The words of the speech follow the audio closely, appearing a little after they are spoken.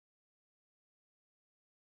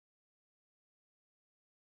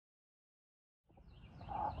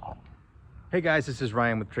Hey guys, this is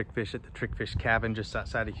Ryan with Trickfish at the Trickfish cabin just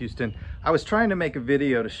outside of Houston. I was trying to make a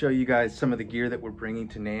video to show you guys some of the gear that we're bringing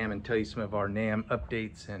to NAMM and tell you some of our NAMM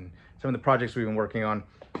updates and some of the projects we've been working on.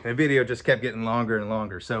 And the video just kept getting longer and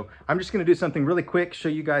longer. So I'm just gonna do something really quick, show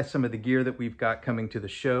you guys some of the gear that we've got coming to the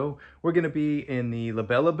show. We're gonna be in the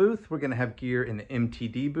Labella booth. We're gonna have gear in the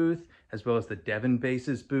MTD booth, as well as the Devon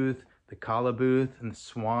Basses booth, the Kala booth, and the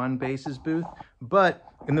Swan Basses booth. But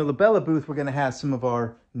in the Labella booth, we're gonna have some of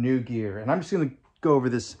our new gear. And I'm just gonna go over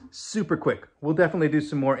this super quick. We'll definitely do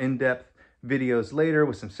some more in-depth videos later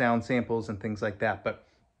with some sound samples and things like that. But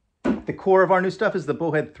the core of our new stuff is the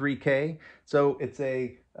Bullhead 3K. So it's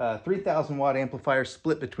a 3,000 watt amplifier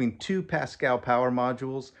split between two Pascal Power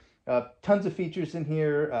Modules. Tons of features in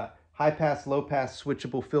here, high pass, low pass,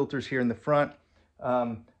 switchable filters here in the front.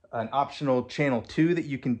 An optional channel 2 that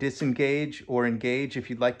you can disengage or engage if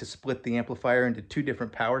you'd like to split the amplifier into two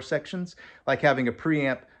different power sections, like having a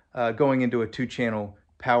preamp going into a 2-channel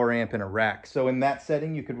power amp in a rack. So in that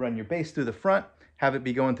setting, you could run your bass through the front, have it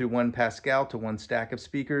be going through 1 Pascal to 1 stack of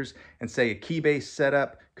speakers, and say a key bass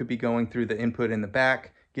setup could be going through the input in the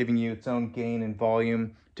back, giving you its own gain and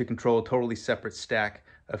volume to control a totally separate stack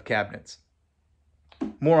of cabinets.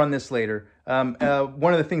 More on this later.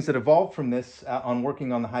 One of the things that evolved from this on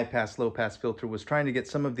working on the high pass, low pass filter was trying to get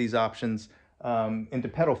some of these options into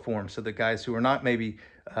pedal form, so the guys who are not maybe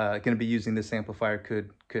going to be using this amplifier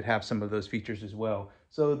could have some of those features as well.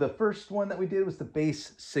 So the first one that we did was the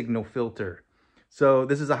bass signal filter. So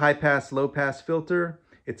this is a high pass, low pass filter.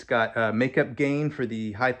 It's got makeup gain for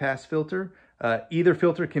the high pass filter. Either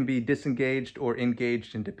filter can be disengaged or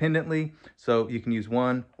engaged independently, so you can use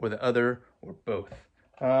one or the other or both.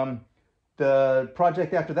 The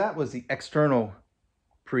project after that was the external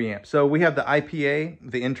preamp. So we have the IPA,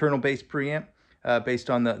 the internal bass preamp, based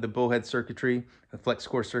on the Bullhead circuitry, the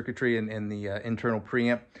Flexcore circuitry, and the internal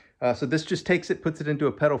preamp. So this just takes it, puts it into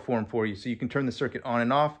a pedal form for you. So you can turn the circuit on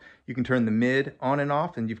and off. You can turn the mid on and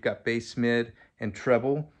off, and you've got bass, mid, and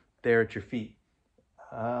treble there at your feet.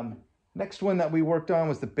 Next one that we worked on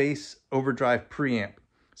was the bass overdrive preamp.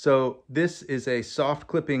 So this is a soft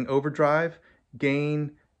clipping overdrive,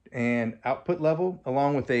 gain, and output level,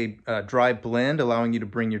 along with a dry blend, allowing you to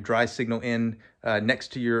bring your dry signal in next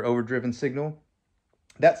to your overdriven signal.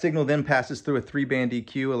 That signal then passes through a 3-band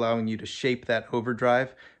EQ, allowing you to shape that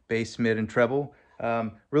overdrive, bass, mid, and treble.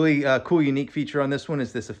 Really cool, unique feature on this one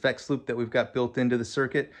is this effects loop that we've got built into the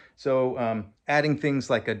circuit. So adding things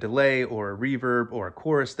like a delay or a reverb or a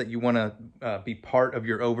chorus that you want to be part of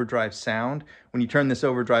your overdrive sound. When you turn this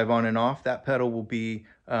overdrive on and off, that pedal will be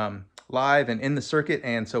live and in the circuit,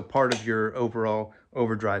 and so part of your overall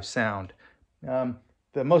overdrive sound.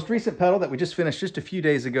 The most recent pedal that we just finished just a few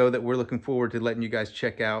days ago that we're looking forward to letting you guys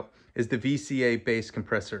check out is the VCA bass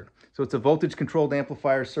compressor. So it's a voltage controlled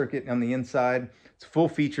amplifier circuit on the inside. It's full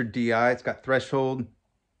featured DI. It's got threshold,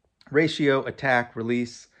 ratio, attack,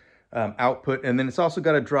 release, output, and then it's also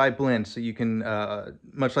got a dry blend. So you can,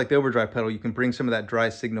 much like the overdrive pedal, you can bring some of that dry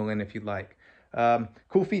signal in if you'd like.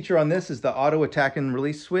 Cool feature on this is the auto attack and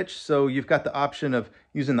release switch. So you've got the option of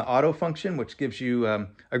using the auto function, which gives you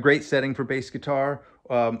a great setting for bass guitar,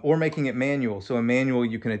 or making it manual. So in manual,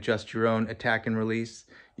 you can adjust your own attack and release.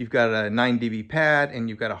 You've got a 9 dB pad, and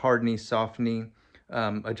you've got a hard knee, soft knee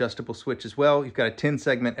adjustable switch as well. You've got a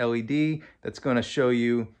 10-segment LED that's going to show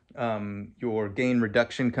you your gain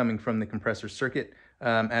reduction coming from the compressor circuit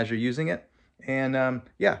as you're using it. And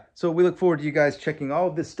yeah, so we look forward to you guys checking all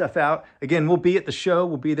of this stuff out. Again, we'll be at the show.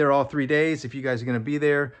 We'll be there all 3 days. If you guys are going to be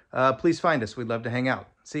there, please find us. We'd love to hang out.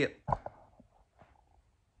 See ya.